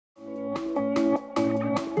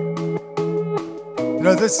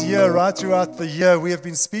This year, right throughout the year, we have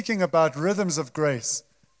been speaking about rhythms of grace.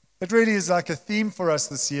 It really is like a theme for us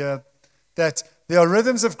this year, that there are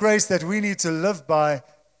rhythms of grace that we need to live by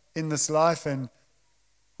in this life. And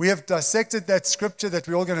we have dissected that scripture that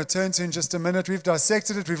we're all going to turn to in just a minute. We've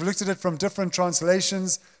dissected it. We've looked at it from different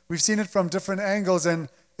translations. We've seen it from different angles. And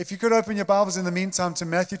if you could open your Bibles in the meantime to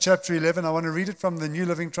Matthew chapter 11, I want to read it from the New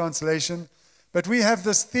Living Translation. But we have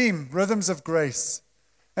this theme, rhythms of grace.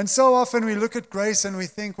 And so often we look at grace and we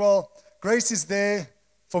think, well, grace is there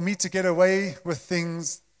for me to get away with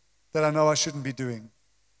things that I know I shouldn't be doing.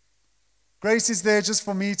 Grace is there just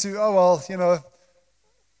for me to,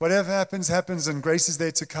 whatever happens, happens, and grace is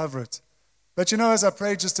there to cover it. But as I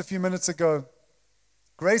prayed just a few minutes ago,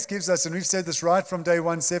 grace gives us, and we've said this right from day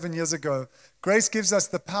one, 7 years ago, grace gives us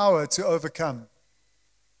the power to overcome.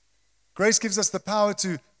 Grace gives us the power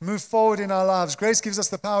to move forward in our lives. Grace gives us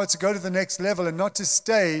the power to go to the next level and not to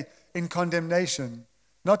stay in condemnation,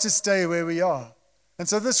 not to stay where we are. And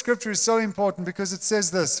so this scripture is so important because it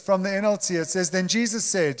says this from the NLT. It says, "Then Jesus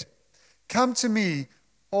said, 'Come to me,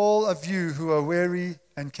 all of you who are weary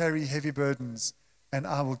and carry heavy burdens, and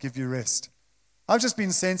I will give you rest.'" I've just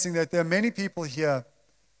been sensing that there are many people here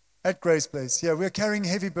at Grace Place. Yeah, we're carrying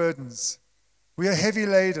heavy burdens. We are heavy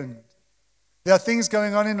laden. There are things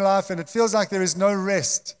going on in life and it feels like there is no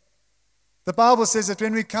rest. The Bible says that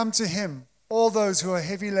when we come to Him, all those who are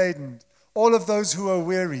heavy laden, all of those who are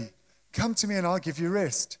weary, come to me and I'll give you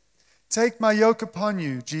rest. "Take my yoke upon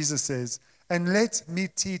you," Jesus says, "and let me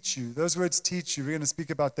teach you." Those words, teach you, we're going to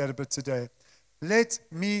speak about that a bit today. Let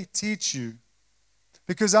me teach you,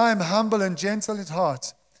 because I am humble and gentle at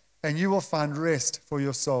heart, and you will find rest for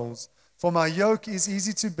your souls. For my yoke is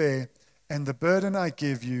easy to bear, and the burden I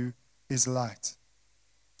give you is light.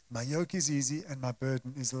 My yoke is easy and my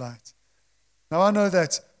burden is light. Now I know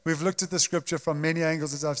that we've looked at the scripture from many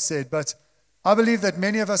angles, as I've said, but I believe that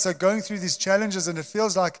many of us are going through these challenges and it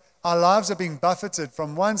feels like our lives are being buffeted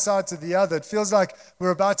from one side to the other. It feels like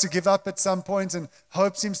we're about to give up at some point and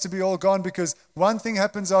hope seems to be all gone because one thing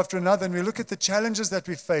happens after another, and we look at the challenges that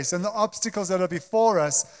we face and the obstacles that are before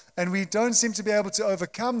us, and we don't seem to be able to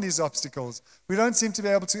overcome these obstacles. We don't seem to be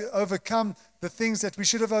able to overcome the things that we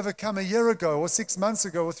should have overcome a year ago or 6 months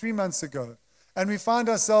ago or 3 months ago. And we find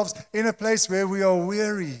ourselves in a place where we are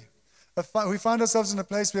weary. We find ourselves in a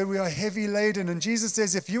place where we are heavy laden. And Jesus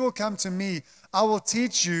says, if you will come to me, I will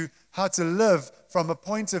teach you how to live from a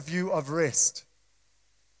point of view of rest.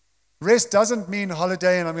 Rest doesn't mean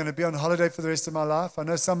holiday and I'm going to be on holiday for the rest of my life. I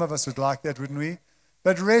know some of us would like that, wouldn't we?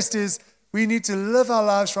 But rest is, we need to live our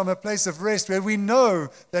lives from a place of rest where we know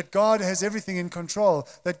that God has everything in control,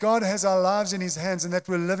 that God has our lives in His hands and that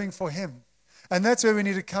we're living for Him. And that's where we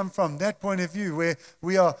need to come from, that point of view where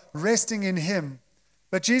we are resting in Him.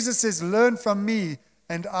 But Jesus says, learn from me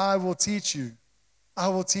and I will teach you. I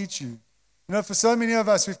will teach you. For so many of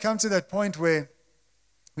us, we've come to that point where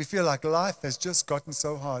we feel like life has just gotten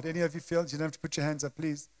so hard. Any of you feel? You don't have to put your hands up,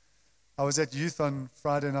 please. I was at youth on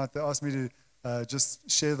Friday night. They asked me to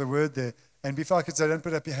just share the word there. And before I could say, don't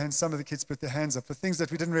put up your hands, some of the kids put their hands up for things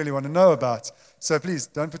that we didn't really want to know about. So please,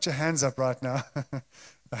 don't put your hands up right now.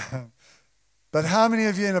 But how many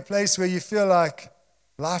of you in a place where you feel like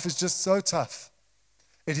life is just so tough?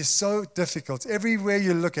 It is so difficult. Everywhere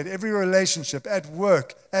you look at, every relationship, at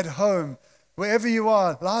work, at home, wherever you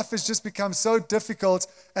are, life has just become so difficult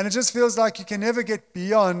and it just feels like you can never get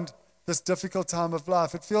beyond this difficult time of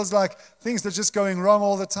life. It feels like things are just going wrong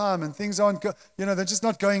all the time and things aren't, they're just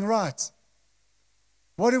not going right.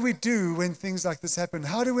 What do we do when things like this happen?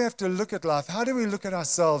 How do we have to look at life? How do we look at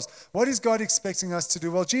ourselves? What is God expecting us to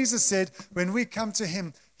do? Well, Jesus said when we come to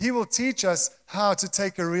Him, He will teach us how to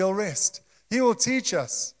take a real rest. He will teach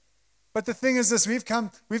us. But the thing is this, we've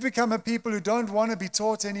become a people who don't want to be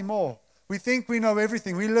taught anymore. We think we know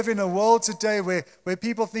everything. We live in a world today where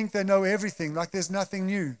people think they know everything, like there's nothing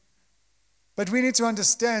new. But we need to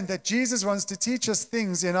understand that Jesus wants to teach us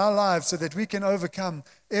things in our lives so that we can overcome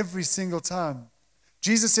every single time.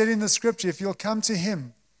 Jesus said in the scripture, if you'll come to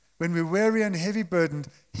Him, when we're weary and heavy burdened,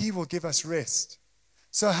 He will give us rest.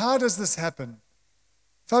 So how does this happen?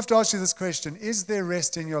 If I have to ask you this question, is there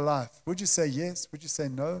rest in your life? Would you say yes? Would you say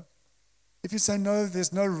no? If you say no,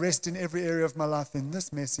 there's no rest in every area of my life, then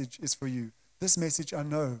this message is for you. This message I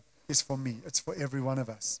know is for me. It's for every one of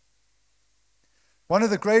us. One of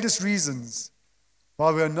the greatest reasons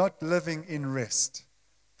why we are not living in rest,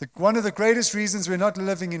 one of the greatest reasons we're not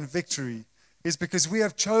living in victory is because we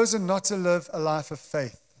have chosen not to live a life of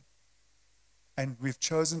faith. And we've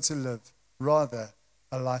chosen to live, rather,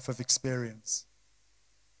 a life of experience.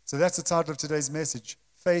 So that's the title of today's message,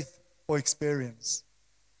 Faith or Experience.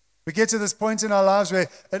 We get to this point in our lives where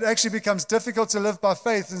it actually becomes difficult to live by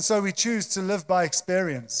faith, and so we choose to live by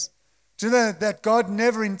experience. Do you know that God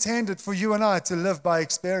never intended for you and I to live by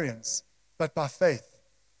experience, but by faith?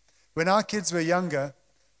 When our kids were younger,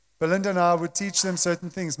 Belinda and I would teach them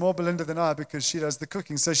certain things, more Belinda than I because she does the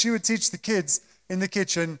cooking. So she would teach the kids in the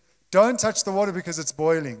kitchen, don't touch the water because it's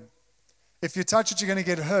boiling. If you touch it, you're going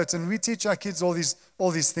to get hurt. And we teach our kids all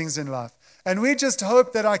these things in life. And we just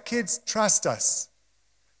hope that our kids trust us,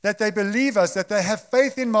 that they believe us, that they have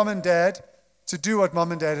faith in mom and dad to do what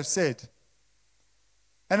mom and dad have said.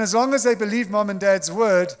 And as long as they believe mom and dad's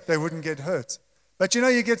word, they wouldn't get hurt. But you know,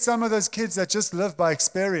 you get some of those kids that just live by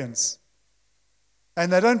experience.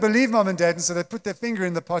 And they don't believe mom and dad, and so they put their finger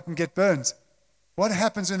in the pot and get burnt. What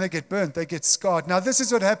happens when they get burnt? They get scarred. Now, this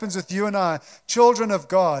is what happens with you and I, children of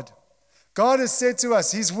God. God has said to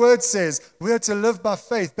us, His word says, we are to live by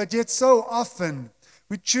faith, but yet so often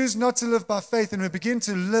we choose not to live by faith and we begin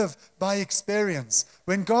to live by experience.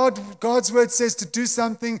 When God's word says to do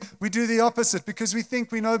something, we do the opposite because we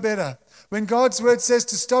think we know better. When God's word says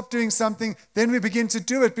to stop doing something, then we begin to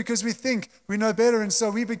do it because we think we know better. And so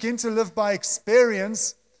we begin to live by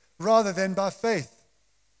experience rather than by faith.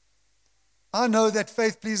 I know that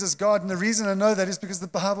faith pleases God, and the reason I know that is because the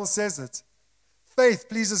Bible says it. Faith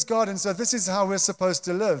pleases God, and so this is how we're supposed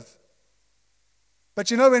to live.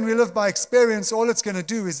 But you know, when we live by experience, all it's going to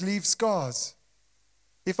do is leave scars.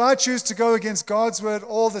 If I choose to go against God's word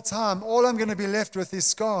all the time, all I'm going to be left with is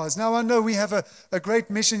scars. Now, I know we have a great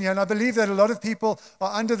mission here, and I believe that a lot of people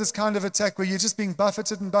are under this kind of attack where you're just being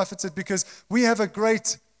buffeted and buffeted because we have a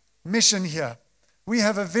great mission here. We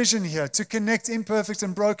have a vision here to connect imperfect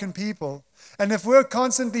and broken people. And if we're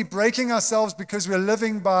constantly breaking ourselves because we're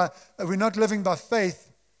not living by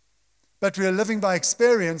faith, but we're living by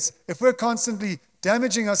experience, if we're constantly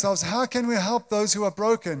damaging ourselves, how can we help those who are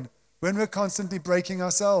broken when we're constantly breaking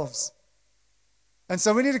ourselves? And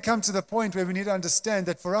so we need to come to the point where we need to understand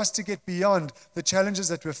that for us to get beyond the challenges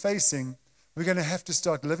that we're facing, we're going to have to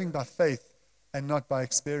start living by faith and not by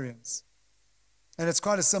experience. And it's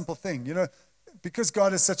quite a simple thing, you know, because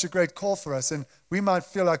God has such a great call for us, and we might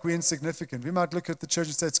feel like we're insignificant. We might look at the church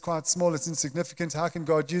and say it's quite small, it's insignificant. How can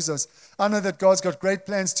God use us? I know that God's got great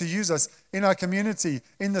plans to use us in our community,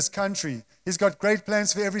 in this country. He's got great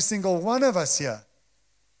plans for every single one of us here.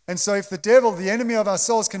 And so if the devil, the enemy of our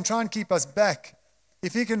souls, can try and keep us back,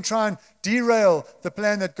 if he can try and derail the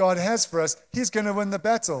plan that God has for us, he's going to win the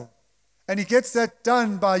battle. And he gets that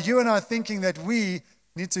done by you and I thinking that we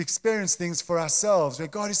need to experience things for ourselves, where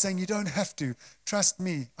God is saying, you don't have to. Trust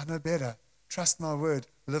me. I know better. Trust my word.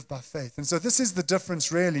 Live by faith. And so this is the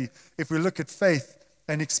difference, really, if we look at faith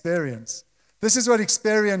and experience. This is what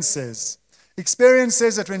experience says. Experience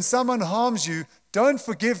says that when someone harms you, don't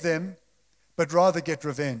forgive them, but rather get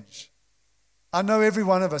revenge. I know every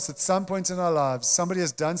one of us, at some point in our lives, somebody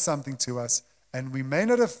has done something to us, and we may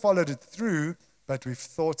not have followed it through, but we've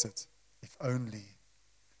thought it. If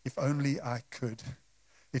only I could.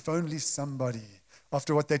 If only somebody,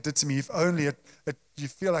 after what they did to me, if only you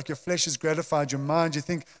feel like your flesh is gratified, your mind, you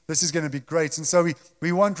think this is going to be great. And so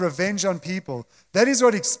we want revenge on people. That is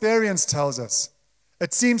what experience tells us.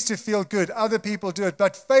 It seems to feel good. Other people do it.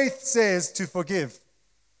 But faith says to forgive.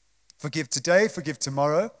 Forgive today, forgive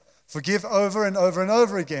tomorrow, forgive over and over and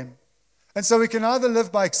over again. And so we can either live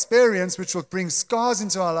by experience, which will bring scars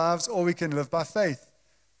into our lives, or we can live by faith.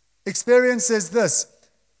 Experience says this: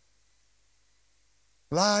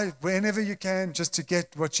 lie whenever you can just to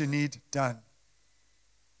get what you need done.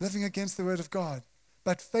 Living against the word of God.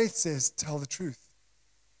 But faith says, tell the truth.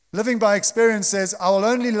 Living by experience says, I will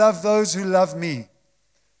only love those who love me.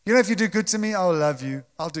 You know, if you do good to me, I will love you.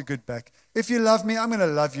 I'll do good back. If you love me, I'm going to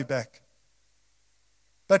love you back.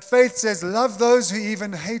 But faith says, love those who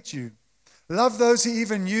even hate you. Love those who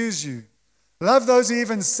even use you. Love those who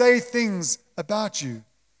even say things about you.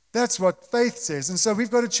 That's what faith says. And so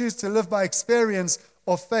we've got to choose to live by experience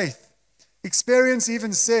or faith. Experience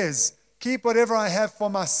even says, keep whatever I have for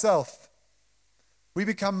myself. We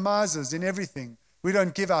become misers in everything. We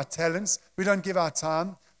don't give our talents. We don't give our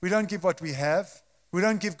time. We don't give what we have. We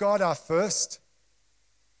don't give God our first.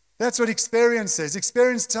 That's what experience says.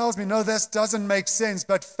 Experience tells me, no, that doesn't make sense.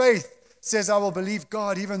 But faith says, I will believe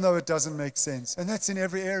God even though it doesn't make sense. And that's in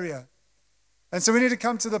every area. And so we need to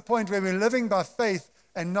come to the point where we're living by faith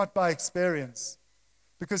and not by experience.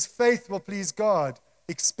 Because faith will please God.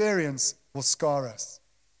 Experience will scar us.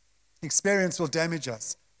 Experience will damage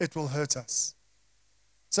us. It will hurt us.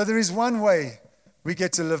 So there is one way we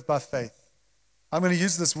get to live by faith. I'm going to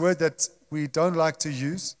use this word that we don't like to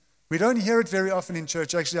use. We don't hear it very often in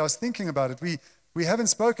church. Actually, I was thinking about it. We haven't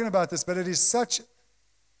spoken about this, but it is such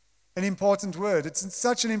an important word. It's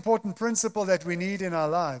such an important principle that we need in our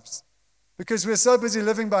lives because we're so busy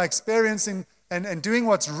living by experiencing and doing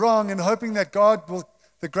what's wrong and hoping that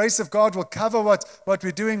the grace of God will cover what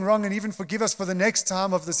we're doing wrong and even forgive us for the next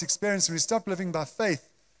time of this experience. We stop living by faith,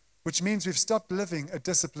 which means we've stopped living a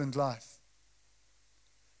disciplined life.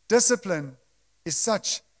 Discipline is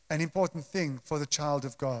such an important thing for the child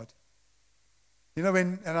of God. You know,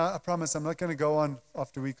 and I promise I'm not going to go on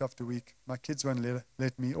after week. My kids won't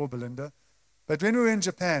let me, or Belinda. But when we were in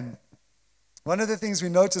Japan, one of the things we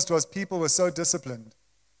noticed was people were so disciplined.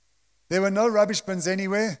 There were no rubbish bins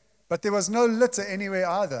anywhere, but there was no litter anywhere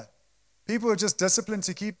either. People were just disciplined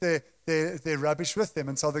to keep their rubbish with them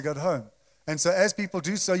until they got home. And so as people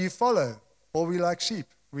do so, you follow. Or we like sheep.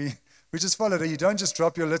 We just follow it. You don't just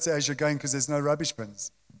drop your litter as you're going because there's no rubbish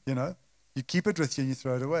bins. You know, you keep it with you and you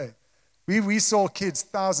throw it away. We saw kids,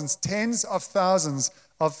 thousands, tens of thousands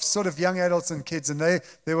of sort of young adults and kids, and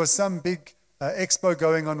there was some big expo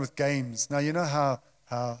going on with games. Now, you know how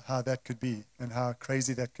that could be and how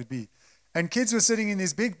crazy that could be. And kids were sitting in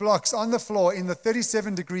these big blocks on the floor in the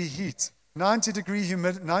 37-degree heat,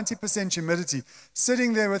 90% humidity,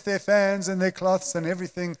 sitting there with their fans and their cloths and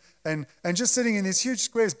everything, and just sitting in these huge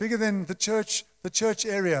squares, bigger than the church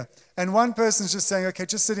area. And one person's just saying, okay,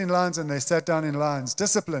 just sit in lines, and they sat down in lines.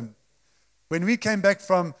 Discipline. When we came back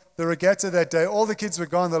from the regatta that day, all the kids were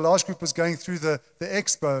gone. The large group was going through the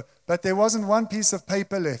expo, but there wasn't one piece of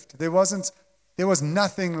paper left. There was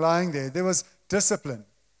nothing lying there. There was discipline.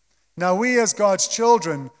 Now, we as God's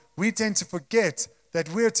children, we tend to forget that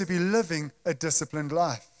we're to be living a disciplined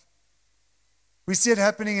life. We see it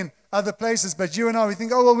happening in other places, but you and I, we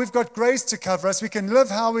think, oh, well, we've got grace to cover us. We can live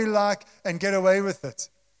how we like and get away with it.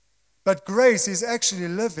 But grace is actually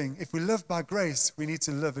living. If we live by grace, we need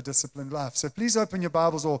to live a disciplined life. So please open your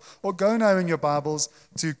Bibles or go now in your Bibles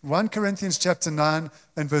to 1 Corinthians chapter 9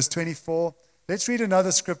 and verse 24. Let's read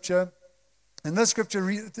another scripture. And this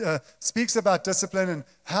scripture speaks about discipline and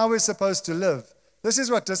how we're supposed to live. This is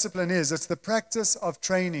what discipline is. It's the practice of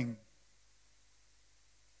training.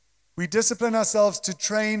 We discipline ourselves to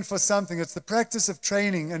train for something. It's the practice of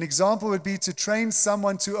training. An example would be to train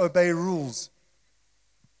someone to obey rules.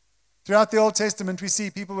 Throughout the Old Testament, we see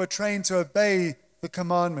people were trained to obey the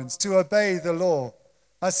commandments, to obey the law.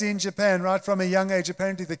 I see in Japan, right from a young age,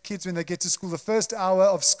 apparently the kids, when they get to school, the first hour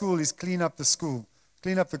of school is clean up the school,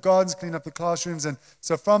 clean up the gardens, clean up the classrooms. And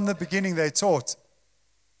so from the beginning, they're taught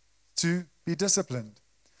to be disciplined.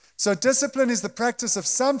 So discipline is the practice of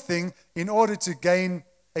something in order to gain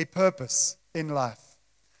a purpose in life.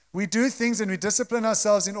 We do things and we discipline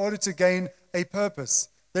ourselves in order to gain a purpose.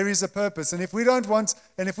 There is a purpose. And if we don't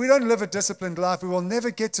live a disciplined life, we will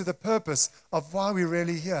never get to the purpose of why we're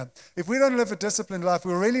really here. If we don't live a disciplined life,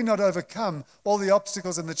 we'll really not overcome all the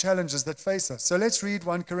obstacles and the challenges that face us. So let's read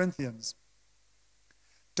 1 Corinthians.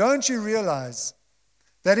 Don't you realize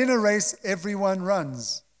that in a race everyone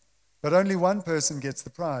runs, but only one person gets the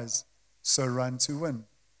prize? So run to win.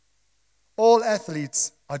 All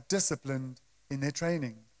athletes are disciplined in their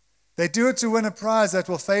training. They do it to win a prize that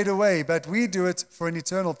will fade away, but we do it for an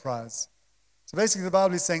eternal prize. So basically the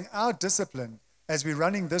Bible is saying our discipline as we're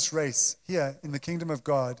running this race here in the kingdom of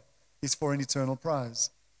God is for an eternal prize.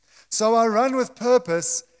 So I run with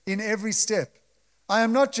purpose in every step. I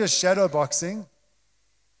am not just shadow boxing.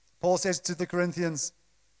 Paul says to the Corinthians,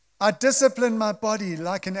 I discipline my body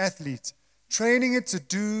like an athlete, training it to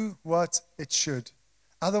do what it should.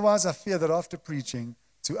 Otherwise, I fear that after preaching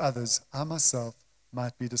to others, I myself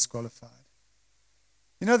might be disqualified.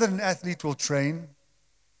 You know that an athlete will train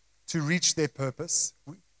to reach their purpose.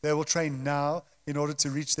 They will train now in order to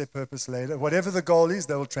reach their purpose later. Whatever the goal is,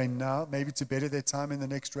 they will train now, maybe to better their time in the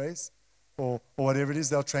next race, or whatever it is,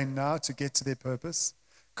 they'll train now to get to their purpose.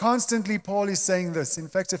 Constantly, Paul is saying this. In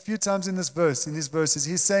fact, a few times in these verses,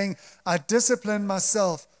 he's saying, I discipline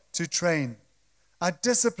myself to train. I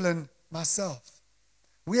discipline myself.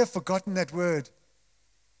 We have forgotten that word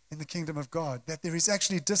in the kingdom of God, that there is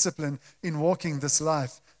actually discipline in walking this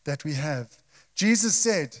life that we have. Jesus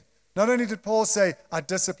said, not only did Paul say, I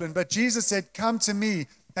discipline, but Jesus said, come to me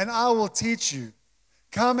and I will teach you.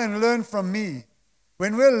 Come and learn from me.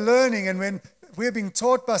 When we're learning and when we're being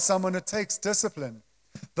taught by someone, it takes discipline.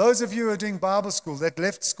 Those of you who are doing Bible school that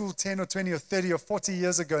left school 10 or 20 or 30 or 40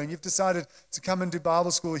 years ago and you've decided to come and do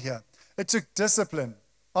Bible school here, it took discipline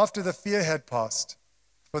after the fear had passed.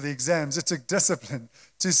 For the exams, it took discipline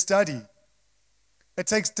to study. It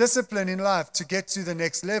takes discipline in life to get to the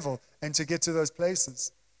next level and to get to those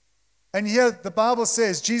places. And here the Bible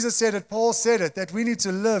says, Jesus said it, Paul said it, that we need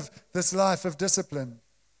to live this life of discipline.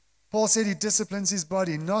 Paul said he disciplines his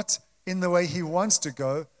body, not in the way he wants to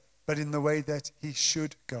go, but in the way that he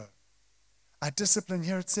should go. I discipline,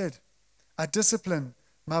 here it said, I discipline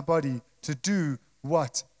my body to do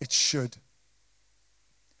what it should.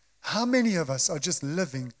 How many of us are just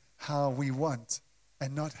living how we want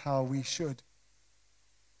and not how we should?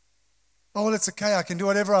 Oh, well, it's okay. I can do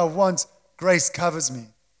whatever I want. Grace covers me.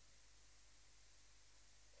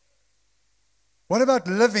 What about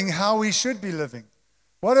living how we should be living?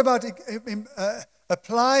 What about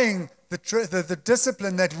applying the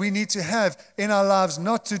discipline that we need to have in our lives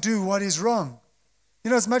not to do what is wrong? You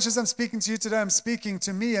know, as much as I'm speaking to you today, I'm speaking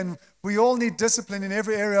to me, and we all need discipline in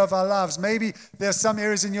every area of our lives. Maybe there are some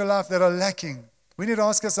areas in your life that are lacking. We need to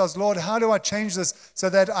ask ourselves, Lord, how do I change this so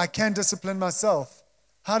that I can discipline myself?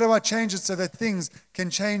 How do I change it so that things can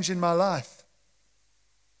change in my life?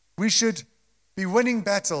 We should be winning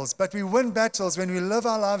battles, but we win battles when we live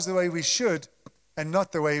our lives the way we should and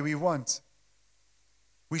not the way we want.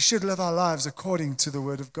 We should live our lives according to the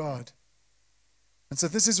Word of God. And so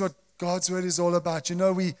this is what God's Word is all about. You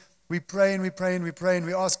know, we pray and we pray and we pray and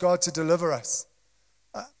we ask God to deliver us.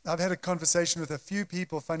 I've had a conversation with a few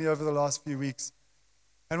people, funny, over the last few weeks.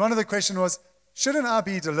 And one of the questions was, shouldn't I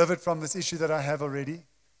be delivered from this issue that I have already?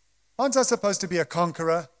 Aren't I supposed to be a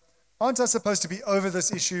conqueror? Aren't I supposed to be over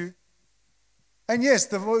this issue? And yes,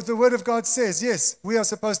 the Word of God says, yes, we are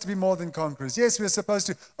supposed to be more than conquerors. Yes, we are supposed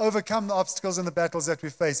to overcome the obstacles and the battles that we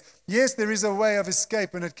face. Yes, there is a way of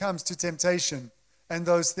escape when it comes to temptation and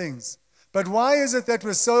those things. But why is it that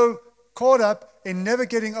we're so caught up in never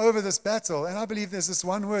getting over this battle? And I believe there's this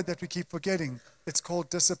one word that we keep forgetting. It's called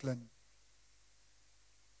discipline.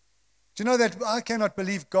 Do you know that I cannot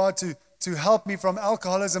believe God to help me from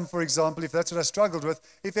alcoholism, for example, if that's what I struggled with,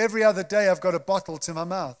 if every other day I've got a bottle to my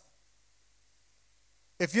mouth?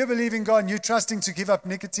 If you're believing God and you're trusting to give up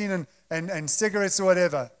nicotine and cigarettes or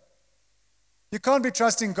whatever, you can't be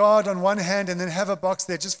trusting God on one hand and then have a box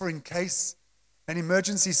there just for in case, an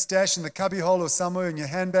emergency stash in the cubbyhole or somewhere in your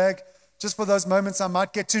handbag, just for those moments I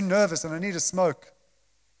might get too nervous and I need a smoke.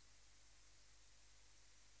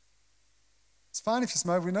 It's fine if you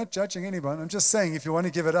smoke. We're not judging anyone. I'm just saying if you want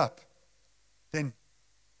to give it up, then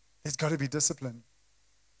there's got to be discipline.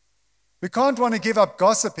 We can't want to give up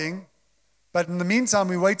gossiping, but in the meantime,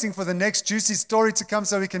 we're waiting for the next juicy story to come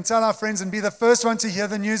so we can tell our friends and be the first one to hear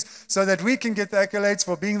the news so that we can get the accolades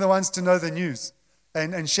for being the ones to know the news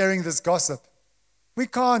and sharing this gossip. We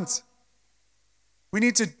can't. We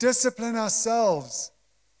need to discipline ourselves.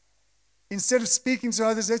 Instead of speaking to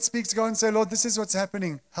others, let's speak to God and say, Lord, this is what's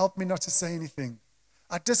happening. Help me not to say anything.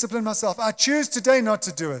 I discipline myself. I choose today not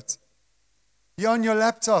to do it. You're on your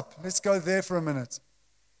laptop. Let's go there for a minute.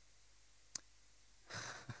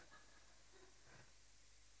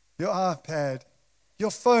 Your iPad,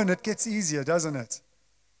 your phone, it gets easier, doesn't it?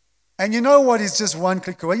 And you know what is just one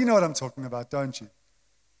click away? You know what I'm talking about, don't you?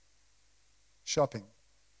 Shopping.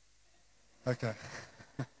 Okay.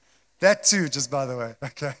 That too, just by the way.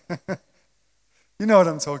 Okay. You know what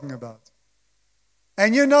I'm talking about.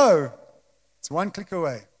 And you know, it's one click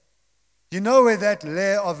away. You know where that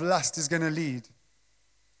layer of lust is going to lead.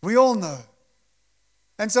 We all know.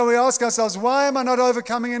 And so we ask ourselves, why am I not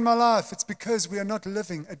overcoming in my life? It's because we are not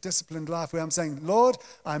living a disciplined life where I'm saying, Lord,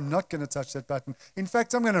 I'm not going to touch that button. In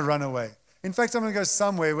fact, I'm going to run away. In fact, I'm going to go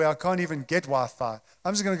somewhere where I can't even get Wi-Fi.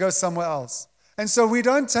 I'm just going to go somewhere else. And so we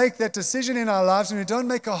don't take that decision in our lives and we don't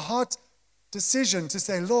make a heart decision to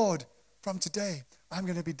say, Lord, from today, I'm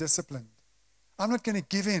going to be disciplined. I'm not going to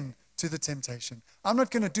give in to the temptation. I'm not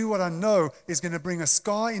going to do what I know is going to bring a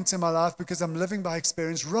scar into my life because I'm living by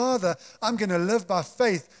experience. Rather, I'm going to live by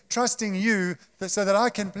faith, trusting you so that I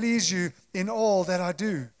can please you in all that I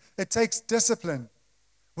do. It takes discipline.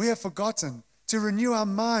 We have forgotten to renew our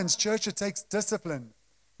minds. Church, it takes discipline.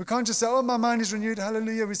 We can't just say, oh, my mind is renewed.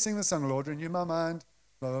 Hallelujah. We sing the song, Lord, renew my mind.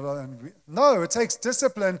 Blah, blah, blah. No, it takes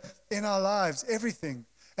discipline in our lives, everything.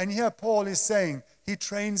 And here Paul is saying he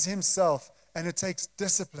trains himself, and it takes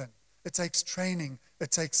discipline. It takes training. It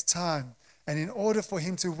takes time. And in order for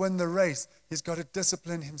him to win the race, he's got to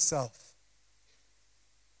discipline himself.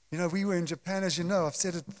 You know, we were in Japan, as you know. I've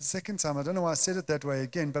said it the second time. I don't know why I said it that way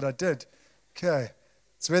again, but I did. Okay.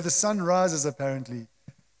 It's where the sun rises, apparently.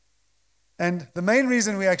 And the main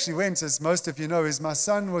reason we actually went, as most of you know, is my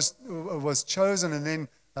son was chosen, and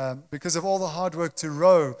then because of all the hard work to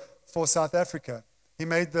row for South Africa. He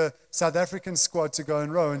made the South African squad to go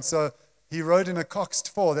and row. And so he rowed in a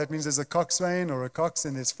coxed 4. That means there's a coxswain or a cox,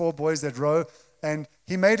 and there's 4 boys that row. And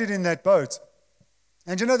he made it in that boat.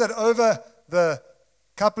 And you know that over the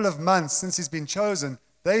couple of months since he's been chosen,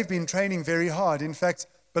 they've been training very hard. In fact,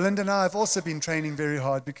 Belinda and I have also been training very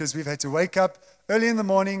hard because we've had to wake up early in the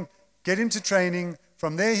morning, get into training,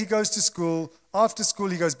 From there, he goes to school. After school,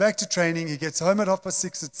 he goes back to training. He gets home at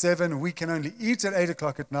 6:30, at 7. We can only eat at 8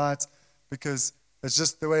 o'clock at night because it's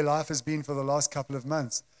just the way life has been for the last couple of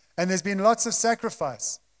months. And there's been lots of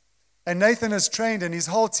sacrifice. And Nathan has trained, and his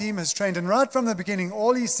whole team has trained. And right from the beginning,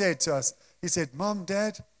 all he said to us, he said, Mom,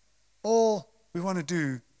 Dad, all we want to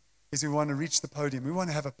do is we want to reach the podium. We want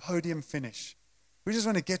to have a podium finish. We just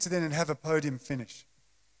want to get to there and have a podium finish.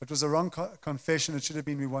 It was a wrong confession. It should have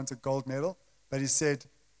been we want a gold medal. But he said,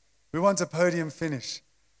 we want a podium finish.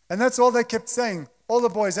 And that's all they kept saying. All the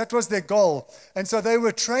boys, that was their goal. And so they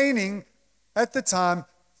were training at the time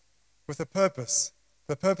with a purpose.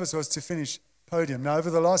 The purpose was to finish podium. Now, over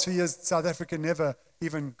the last few years, South Africa never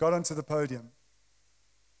even got onto the podium.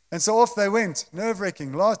 And so off they went,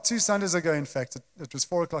 nerve-wracking. 2 Sundays ago, in fact, it was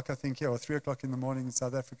 4 o'clock, I think, here, or 3 o'clock in the morning in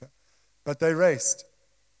South Africa. But they raced,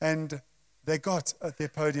 and they got at their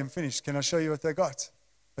podium finish. Can I show you what they got?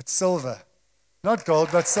 It's silver. Not gold,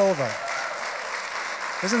 but silver.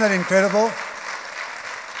 Isn't that incredible?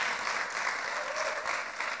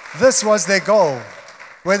 This was their goal,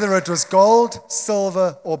 whether it was gold,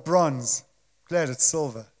 silver, or bronze. Glad it's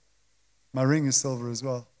silver. My ring is silver as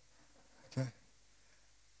well. Okay.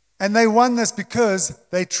 And they won this because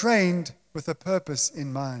they trained with a purpose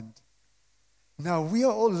in mind. Now, we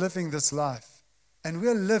are all living this life, and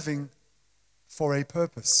we're living for a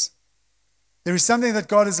purpose. There is something that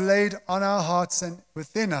God has laid on our hearts and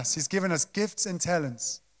within us. He's given us gifts and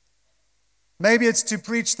talents. Maybe it's to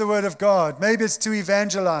preach the word of God. Maybe it's to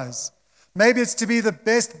evangelize. Maybe it's to be the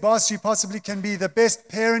best boss you possibly can be, the best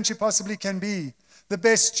parent you possibly can be, the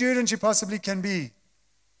best student you possibly can be.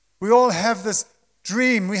 We all have this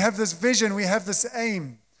dream, we have this vision, we have this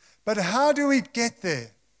aim. But how do we get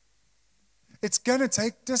there? It's going to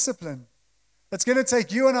take discipline. It's going to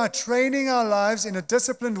take you and I training our lives in a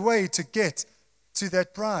disciplined way to get to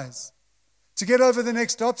that prize. To get over the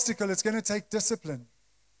next obstacle, it's going to take discipline.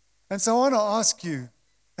 And so I want to ask you,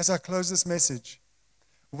 as I close this message,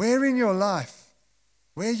 where in your life,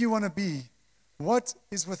 where you want to be, what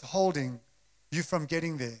is withholding you from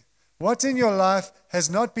getting there? What in your life has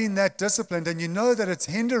not been that disciplined, and you know that it's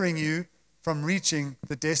hindering you from reaching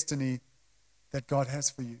the destiny that God has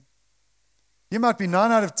for you? You might be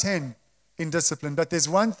 9 out of 10 in discipline, but there's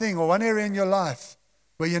one thing or one area in your life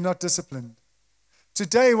where you're not disciplined.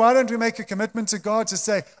 Today, why don't we make a commitment to God to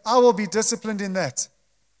say, I will be disciplined in that.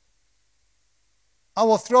 I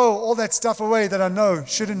will throw all that stuff away that I know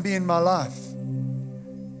shouldn't be in my life.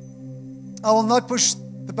 I will not push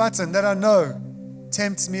the button that I know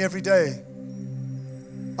tempts me every day.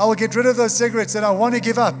 I will get rid of those cigarettes that I want to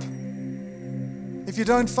give up. If you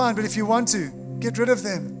don't, fine, but if you want to, get rid of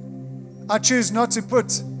them. I choose not to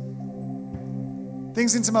put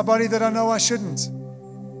things into my body that I know I shouldn't.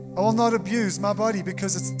 I will not abuse my body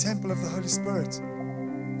because it's the temple of the Holy Spirit.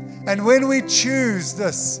 And when we choose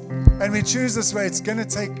this, and we choose this way, it's going to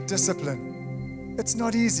take discipline. It's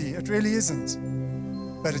not easy. It really isn't.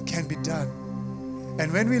 But it can be done.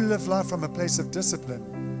 And when we live life from a place of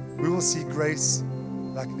discipline, we will see grace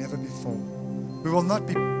like never before. We will not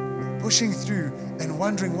be pushing through and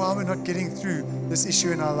wondering why we're not getting through this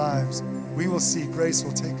issue in our lives. We will see grace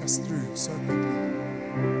will take us through so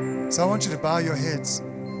quickly. So I want you to bow your heads.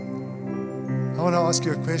 I want to ask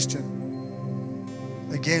you a question.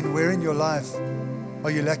 Again, where in your life are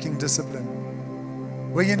you lacking discipline?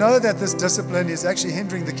 Where you know that this discipline is actually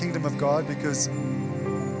hindering the kingdom of God because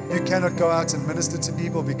you cannot go out and minister to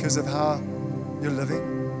people because of how you're living.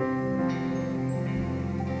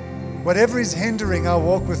 Whatever is hindering our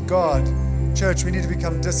walk with God, church, we need to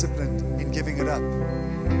become disciplined in giving it up.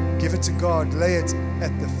 Give it to God. Lay it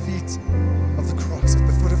at the feet of the cross, at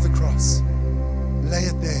the foot of the cross. Lay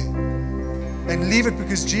it there. And leave it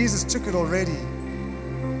because Jesus took it already.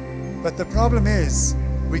 But the problem is,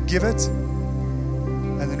 we give it,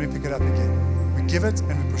 and then we pick it up again. We give it,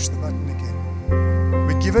 and we push the button again.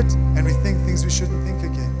 We give it, and we think things we shouldn't think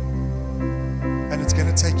again. And it's going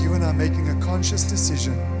to take you and I making a conscious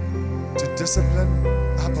decision to discipline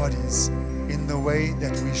our bodies in the way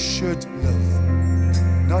that we should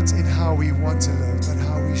live. Not in how we want to live, but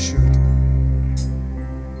how we should.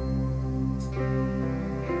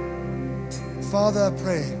 Father, I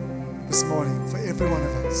pray this morning for every one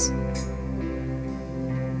of us.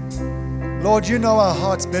 Lord, you know our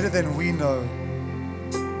hearts better than we know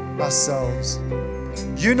ourselves.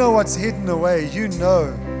 You know what's hidden away. You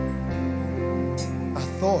know our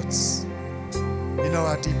thoughts. You know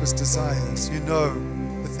our deepest desires. You know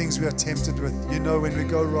the things we are tempted with. You know when we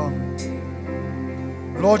go wrong.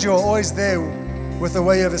 Lord, you are always there with a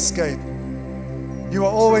way of escape. You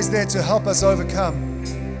are always there to help us overcome.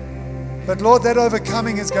 But Lord, that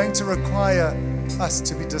overcoming is going to require us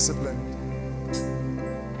to be disciplined.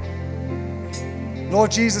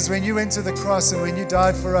 Lord Jesus, when you went to the cross and when you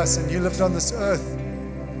died for us and you lived on this earth,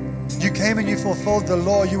 you came and you fulfilled the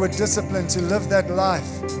law. You were disciplined to live that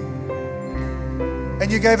life.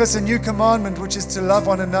 And you gave us a new commandment, which is to love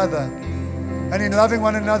one another. And in loving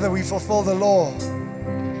one another, we fulfill the law.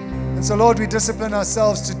 And so, Lord, we discipline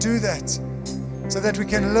ourselves to do that so that we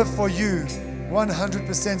can live for you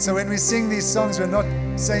 100%. So when we sing these songs, we're not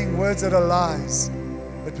saying words that are lies,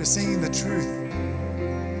 but we're singing the truth.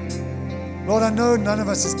 Lord, I know none of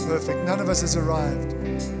us is perfect. None of us has arrived.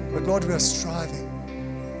 But Lord, we are striving.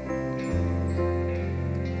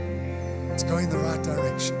 It's going the right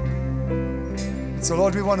direction. And so,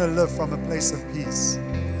 Lord, we want to live from a place of peace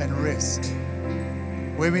and rest,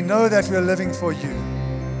 where we know that we're living for you,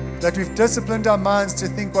 that we've disciplined our minds to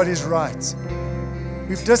think what is right.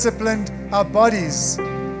 We've disciplined our bodies,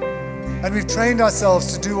 and we've trained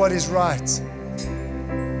ourselves to do what is right.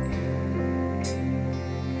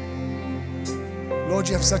 Lord,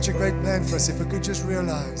 you have such a great plan for us if we could just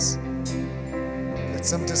realize that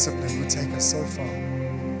some discipline would take us so far.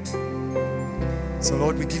 So,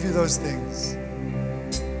 Lord, we give you those things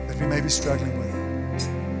that we may be struggling with.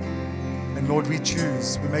 And Lord, we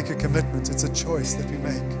choose, we make a commitment. It's a choice that we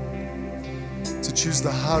make to choose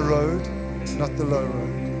the high road, not the low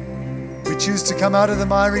road. We choose to come out of the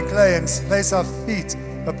miry clay and place our feet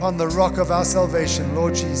upon the rock of our salvation.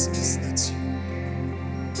 Lord Jesus, that's you.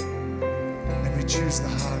 And we choose the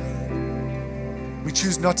high road. We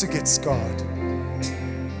choose not to get scarred,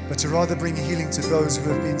 but to rather bring healing to those who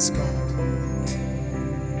have been scarred.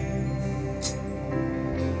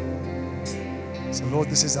 So Lord,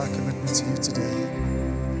 this is our commitment to you today.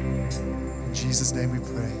 In Jesus' name we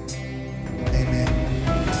pray. Amen.